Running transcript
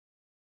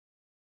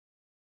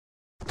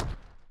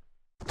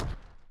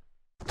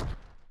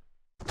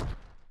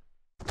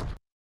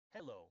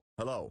Hello.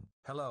 Hello.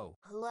 Hello.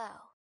 Hello.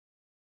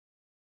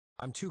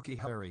 I'm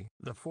Tuki-Harry,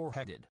 the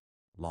four-headed.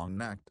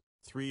 Long-necked,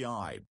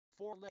 three-eyed.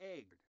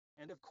 Four-legged.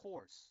 And of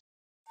course,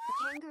 A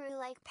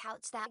kangaroo-like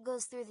pouch that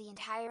goes through the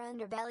entire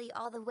underbelly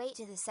all the way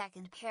to the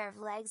second pair of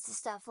legs to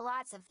stuff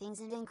lots of things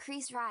and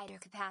increase rider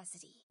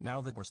capacity.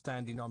 Now that we're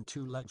standing on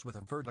two legs with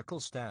a vertical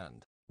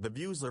stand, The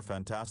views are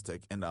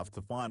fantastic enough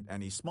to find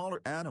any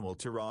smaller animal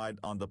to ride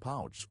on the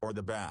pouch or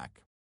the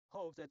back.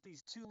 hope that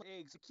these two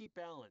legs keep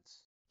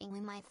balance. And we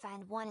might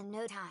find one in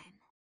no time.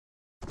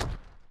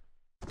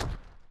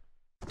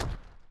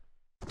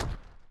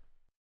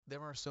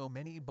 There are so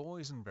many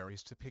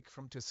boysenberries to pick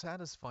from to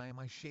satisfy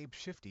my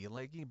shape-shifty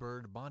leggy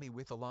bird body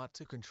with a lot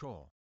to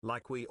control.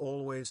 Like we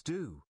always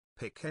do,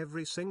 pick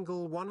every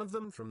single one of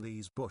them from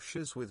these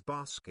bushes with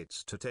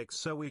baskets to take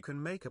so we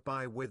can make a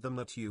pie with them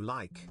that you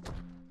like.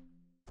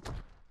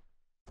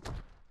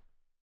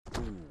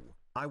 Ooh,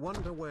 I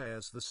wonder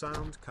where's the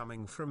sound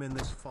coming from in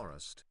this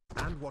forest,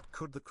 and what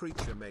could the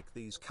creature make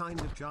these kind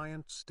of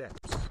giant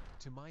steps?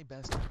 To my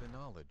best of the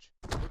knowledge,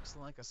 looks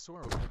like a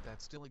sauropod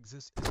that still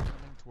exists is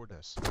coming toward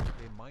us.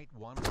 They might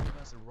want to give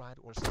us a ride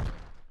or something.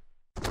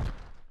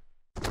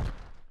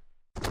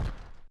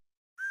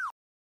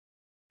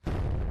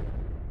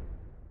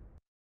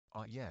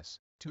 Ah yes,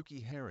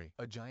 Tuki-Harry,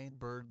 a giant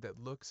bird that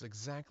looks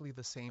exactly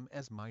the same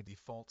as my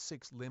default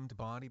six-limbed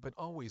body but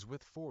always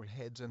with four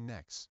heads and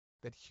necks.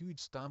 That huge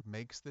stomp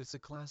makes this a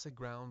classic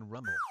ground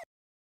rumble.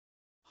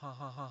 Ha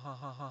ha ha ha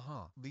ha ha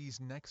ha. These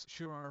necks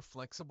sure are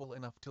flexible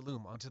enough to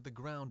loom onto the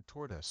ground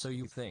toward us. so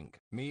you think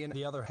me and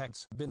the other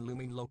heads been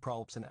looming low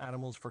props and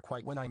animals for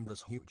quite when I'm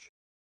this huge.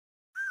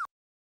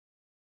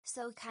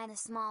 So kinda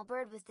small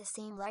bird with the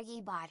same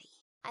leggy body.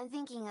 I'm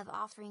thinking of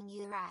offering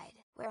you a ride.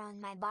 Where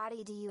on my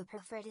body do you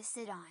prefer to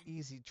sit on?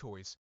 Easy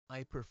choice.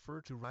 I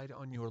prefer to ride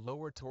on your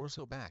lower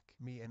torso back.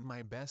 Me and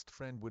my best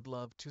friend would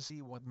love to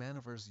see what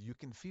maneuvers you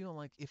can feel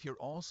like if you're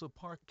also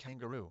part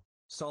kangaroo.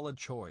 Solid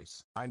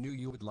choice. I knew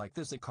you would like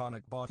this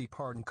iconic body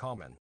part in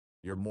common.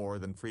 You're more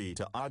than free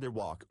to either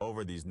walk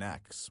over these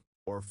necks,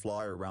 or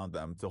fly around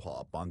them to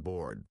hop on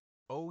board.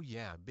 Oh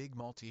yeah, big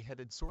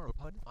multi-headed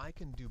sauropod. I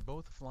can do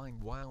both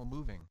flying while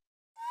moving.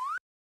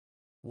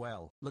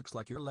 Well, looks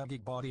like your leggy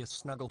body is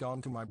snuggled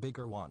onto my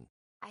bigger one.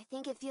 I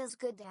think it feels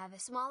good to have a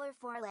smaller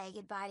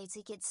four-legged body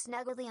to get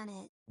snuggly on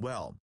it.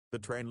 Well, the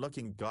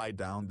train-looking guy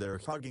down there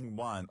hugging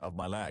one of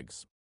my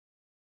legs.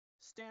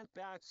 Stand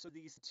back so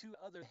these two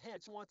other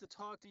heads want to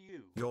talk to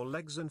you. Your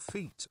legs and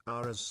feet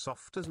are as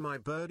soft as my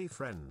birdie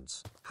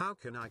friends. How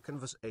can I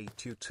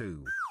conversate you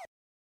two?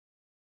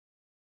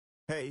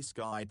 Hey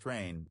Sky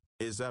Train,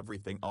 is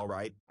everything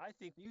alright? I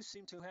think you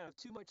seem to have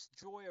too much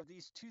joy of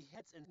these two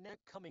heads and neck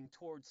coming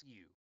towards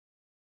you.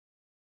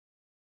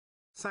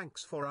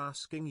 Thanks for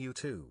asking you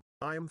two.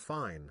 I am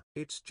fine.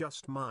 It's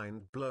just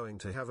mind-blowing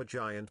to have a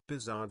giant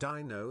bizarre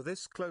dino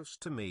this close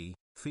to me.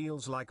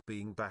 Feels like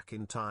being back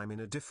in time in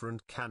a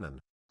different canon.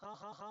 Ha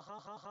ha ha ha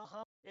ha ha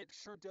ha. It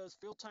sure does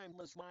feel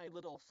timeless, my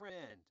little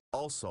friend.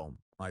 Also,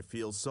 I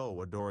feel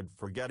so adored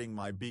for getting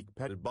my beak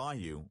petted by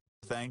you.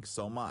 Thanks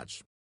so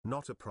much.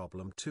 Not a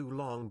problem. Two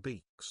long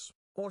beaks.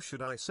 Or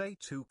should I say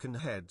toucan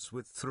heads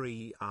with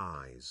three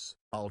eyes.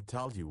 I'll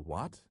tell you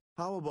what.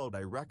 How about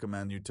I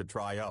recommend you to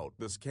try out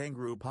this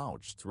kangaroo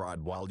pouch to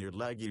ride while your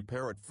leggy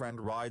parrot friend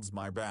rides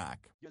my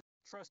back. Yes,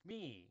 trust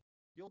me.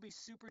 You'll be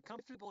super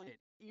comfortable in it,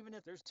 even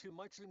if there's too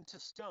much room to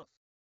stuff.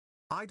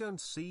 I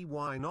don't see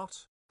why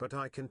not, but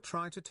I can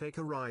try to take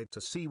a ride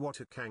to see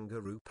what a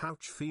kangaroo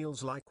pouch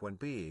feels like when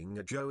being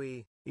a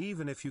joey,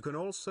 even if you can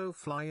also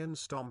fly and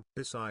stomp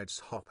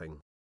besides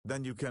hopping.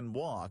 Then you can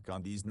walk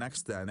on these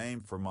next and aim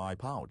for my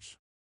pouch.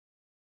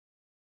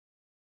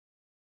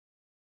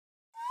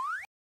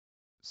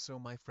 So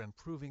my friend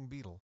proving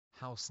Beatle,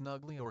 how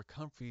snuggly or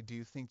comfy do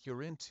you think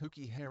you're in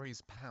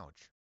Tuki-Harry's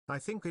pouch? I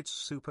think it's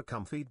super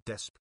comfy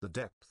despite the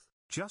depth,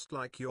 just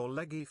like your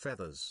leggy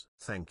feathers.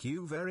 Thank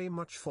you very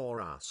much for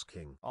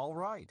asking. All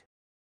right.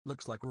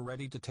 Looks like we're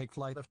ready to take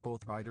flight if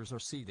both riders are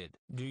seated.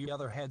 Do you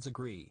other heads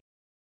agree?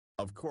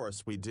 Of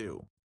course we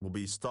do. We'll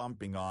be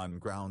stomping on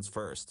grounds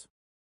first.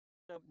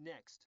 Up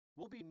next,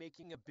 we'll be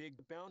making a big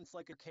bounce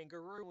like a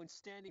kangaroo and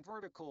standing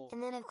vertical.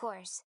 And then of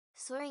course,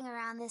 soaring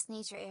around this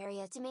nature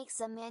area to make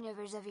some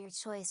maneuvers of your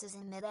choices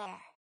in midair.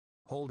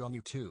 Hold on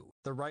you two.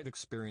 The ride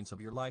experience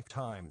of your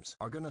lifetimes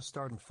are gonna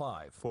start in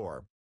 5,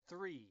 4,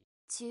 3,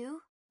 2,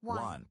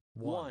 1.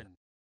 1.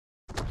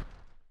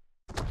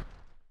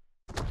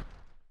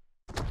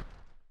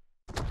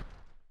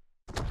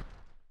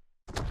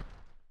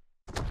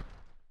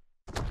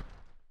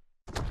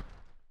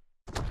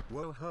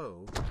 Whoa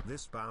ho,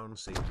 this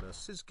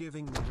bounciness is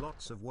giving me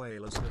lots of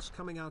whalelessness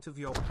coming out of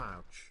your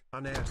pouch.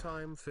 An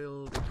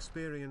airtime-filled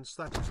experience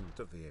that isn't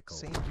a vehicle.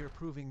 Same here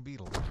proving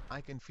Beatle. I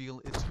can feel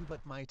it too,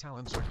 but my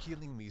talons are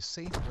keeping me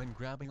safe when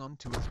grabbing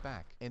onto his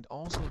back. And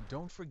also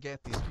don't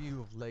forget these view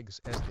of legs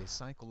as they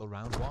cycle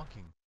around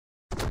walking.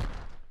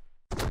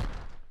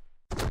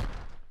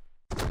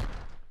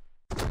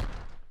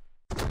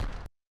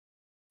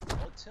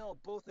 I'll tell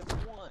both if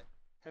you want.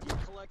 Have you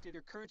collected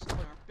your courage to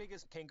our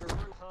biggest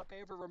kangaroo hop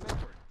ever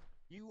remembered?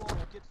 You all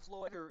get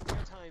floater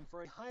airtime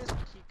for a highest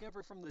peak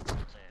ever from the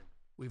Toucan.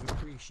 We've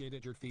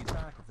appreciated your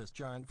feedback of this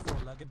giant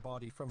four-legged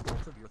body from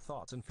both of your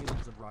thoughts and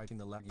feelings of riding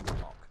the Leggy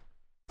walk.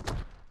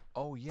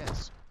 Oh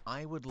yes,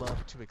 I would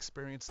love to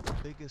experience the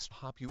biggest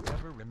hop you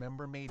ever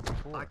remember made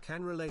before. I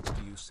can relate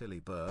to you, silly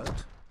bird.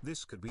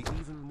 This could be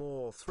even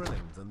more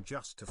thrilling than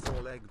just a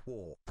four-legged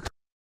walk.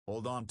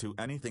 Hold on to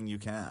anything you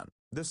can.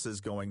 This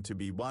is going to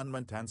be one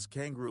intense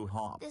kangaroo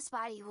hop. This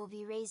body will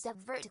be raised up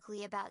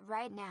vertically about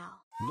right now.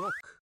 Look,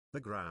 the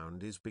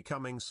ground is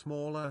becoming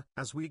smaller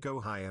as we go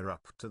higher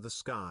up to the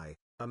sky.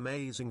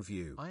 Amazing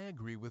view. I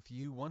agree with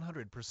you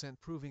 100%,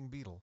 proving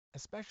Beatle,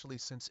 especially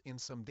since in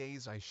some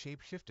days I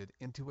shapeshifted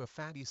into a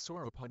fatty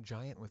sauropod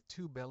giant with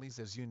two bellies,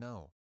 as you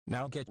know.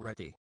 Now get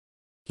ready.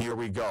 Here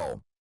we go.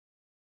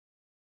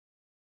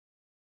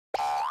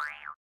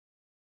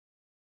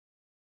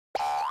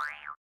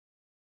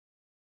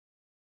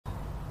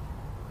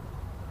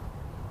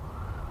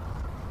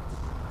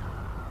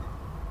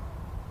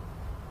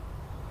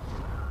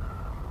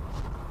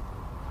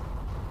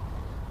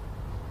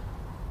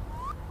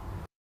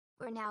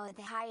 We're now at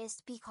the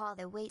highest peak all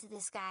the way to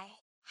the sky.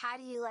 How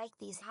do you like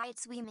these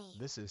heights we made?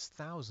 This is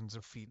thousands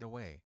of feet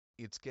away.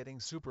 It's getting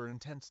super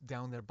intense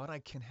down there, but I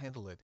can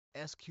handle it.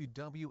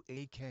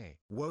 SQWAK.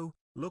 Whoa,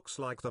 looks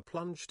like the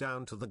plunge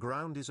down to the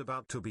ground is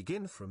about to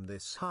begin from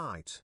this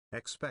height.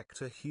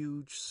 Expect a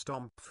huge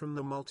stomp from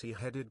the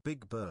multi-headed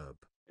big burb.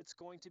 It's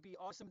going to be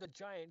awesome. The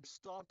giant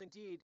stomp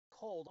indeed.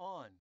 Hold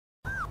on.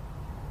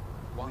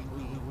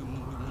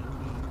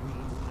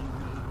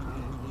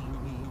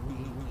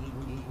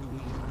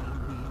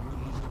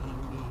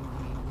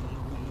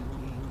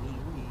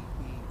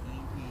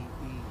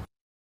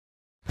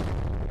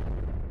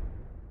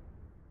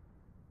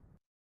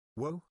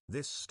 Whoa,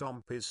 this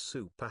stomp is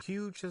super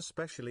huge,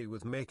 especially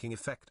with making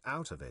effect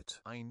out of it.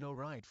 I know,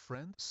 right,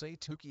 friend? Say,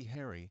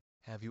 Tuki-Harry,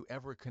 have you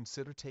ever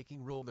considered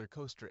taking roller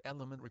coaster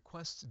element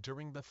requests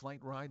during the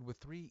flight ride with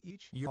 3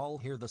 each? You all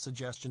hear the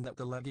suggestion that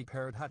the Leggy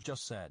Parrot had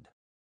just said.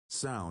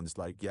 Sounds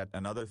like yet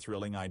another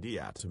thrilling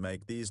idea to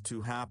make these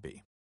two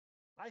happy.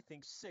 I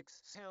think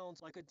 6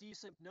 sounds like a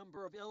decent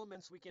number of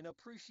elements we can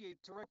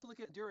appreciate to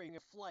replicate during a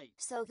flight.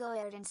 So go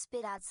ahead and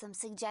spit out some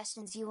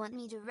suggestions you want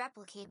me to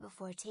replicate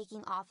before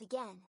taking off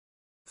again.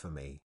 For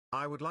me,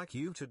 I would like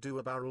you to do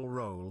a barrel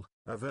roll,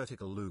 a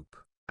vertical loop,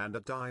 and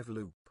a dive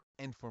loop.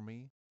 And for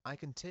me, I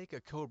can take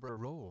a cobra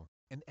roll,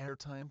 an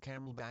airtime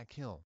camelback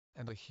hill,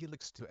 and a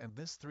helix to end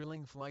this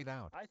thrilling flight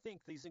out. I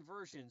think these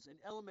inversions and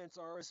elements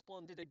are a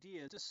splendid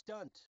idea to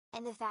stunt.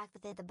 And the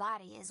fact that the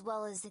body as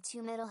well as the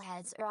two middle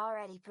heads are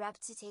already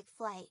prepped to take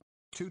flight.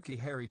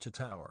 Tuki-Harry to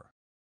tower.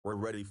 We're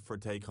ready for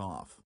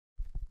takeoff.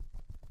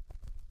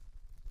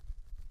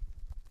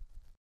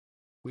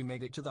 We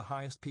made it to the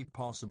highest peak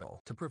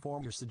possible to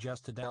perform your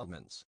suggested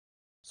elements.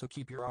 So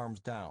keep your arms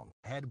down,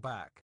 head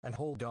back, and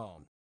hold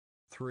on.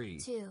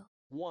 3, 2,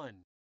 1.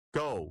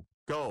 Go,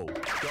 go,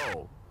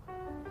 go.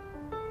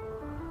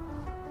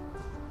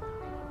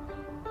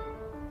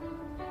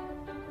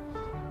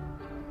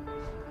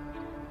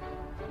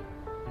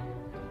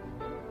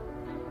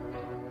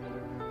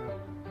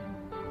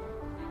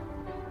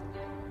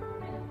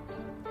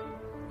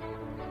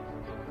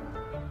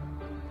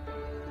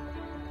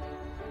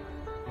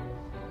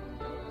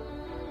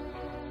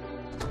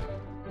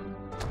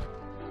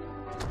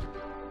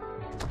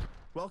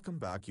 Welcome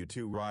back, you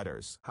two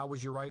riders. How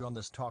was your ride on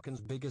this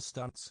Toucan's biggest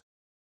stunts?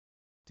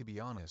 To be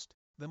honest,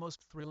 the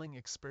most thrilling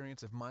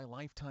experience of my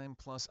lifetime,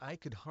 plus I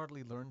could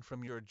hardly learn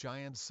from your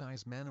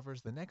giant-size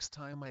maneuvers the next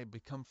time I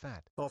become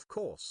fat. Of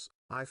course,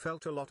 I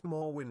felt a lot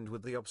more wind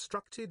with the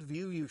obstructed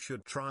view. You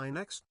should try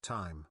next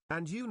time.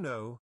 And you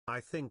know,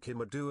 I think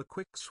I'ma do a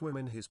quick swim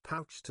in his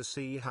pouch to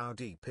see how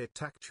deep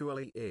it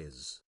actually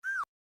is.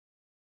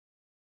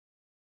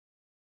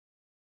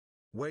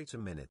 Wait a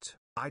minute,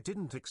 I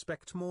didn't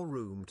expect more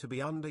room to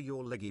be under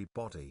your leggy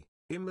body.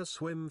 I'ma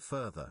swim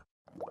further.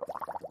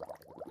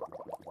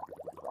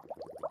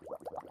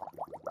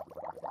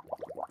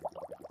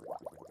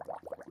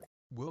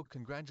 Well,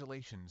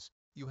 congratulations,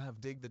 you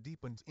have dig the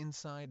deep ones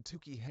inside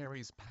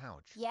Tuki-Harry's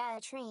pouch. Yeah,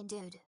 train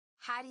dude.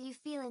 How do you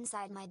feel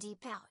inside my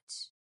deep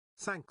pouch?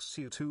 Thanks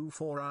you two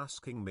for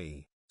asking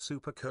me.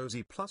 Super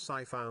cozy, plus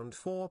I found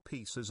 4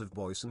 pieces of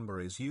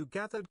boysenberries you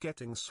gathered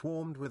getting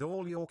swarmed with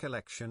all your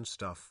collection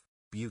stuff.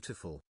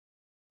 Beautiful.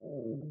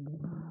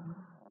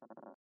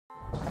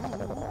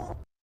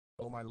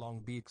 Oh my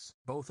long beaks,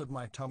 both of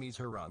my tummies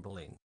are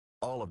rumbling.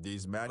 All of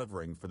these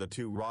maneuvering for the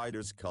two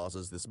riders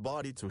causes this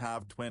body to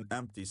have twin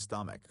empty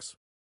stomachs.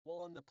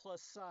 Well, on the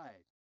plus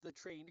side, the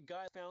trained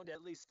guy found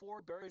at least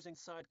 4 berries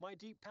inside my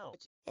deep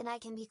pouch. And I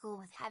can be cool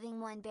with having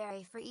 1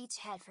 berry for each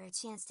head for a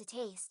chance to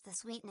taste the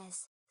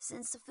sweetness,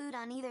 since the food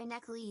on either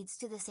neck leads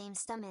to the same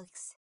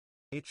stomachs.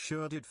 It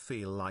sure did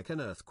feel like an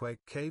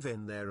earthquake cave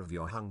in there of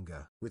your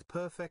hunger. With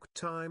perfect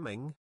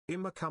timing,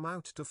 I'ma come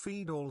out to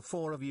feed all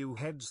 4 of you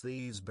heads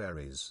these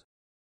berries.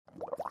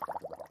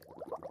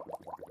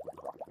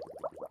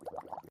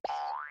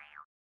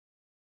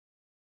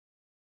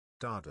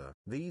 Dada.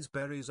 These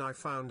berries I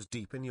found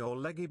deep in your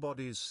leggy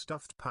body's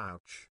stuffed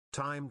pouch.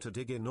 Time to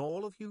dig in,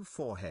 all of you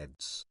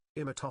foreheads.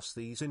 Toss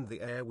these in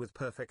the air with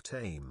perfect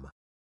aim.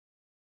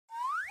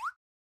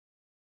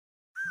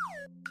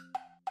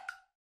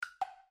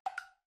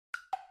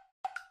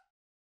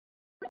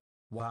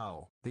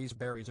 Wow, these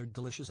berries are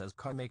delicious as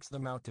Kai makes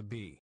them out to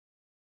be.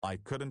 I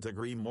couldn't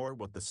agree more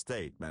with the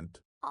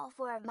statement. All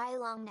four of my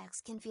long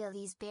necks can feel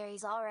these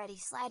berries already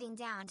sliding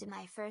down to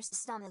my first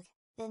stomach,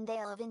 then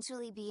they'll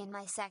eventually be in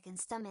my second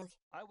stomach.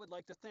 I would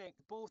like to thank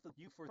both of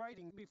you for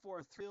writing me for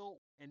a thrill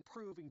and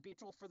proving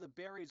Beatle for the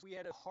berries we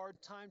had a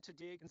hard time to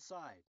dig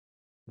inside.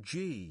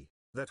 Gee,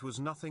 that was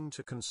nothing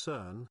to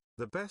concern,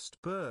 the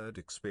best bird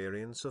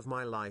experience of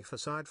my life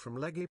aside from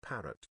Leggy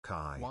Parrot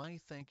Kai. Why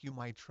thank you,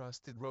 my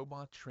trusted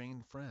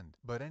robot-trained friend.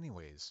 But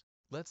anyways,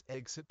 let's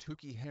exit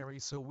Tuki-Harry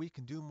so we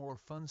can do more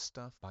fun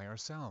stuff by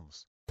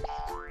ourselves.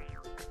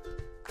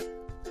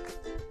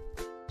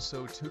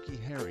 So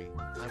Tuki-Harry,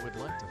 I would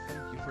like to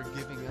thank you for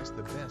giving us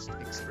the best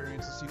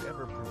experiences you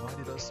ever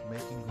provided us,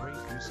 making great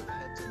use of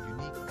heads and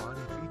unique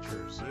body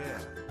features.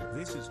 Yeah,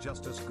 this is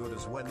just as good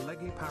as when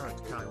Leggy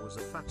Parrot Kai was a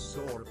fat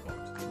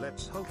sauropod.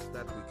 Let's hope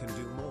that we can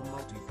do more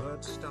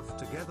multi-bird stuff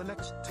together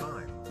next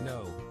time.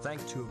 No,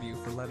 thank two of you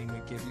for letting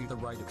me give you the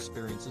right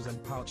experiences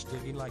and pouch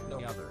digging like no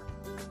other.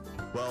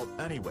 Well,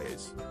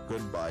 anyways,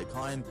 goodbye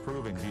kind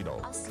proving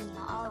Beatle. I'll see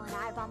you all when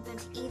I bump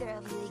into either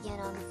of you again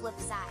on the flip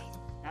side.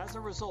 As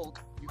a result,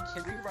 you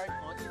can rewrite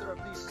on either of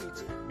these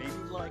seats, maybe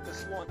like a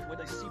swan when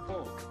they see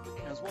both,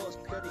 as well as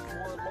petting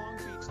more long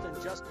beats than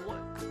just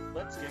one.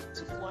 Let's get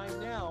to flying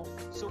now.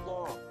 So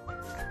long.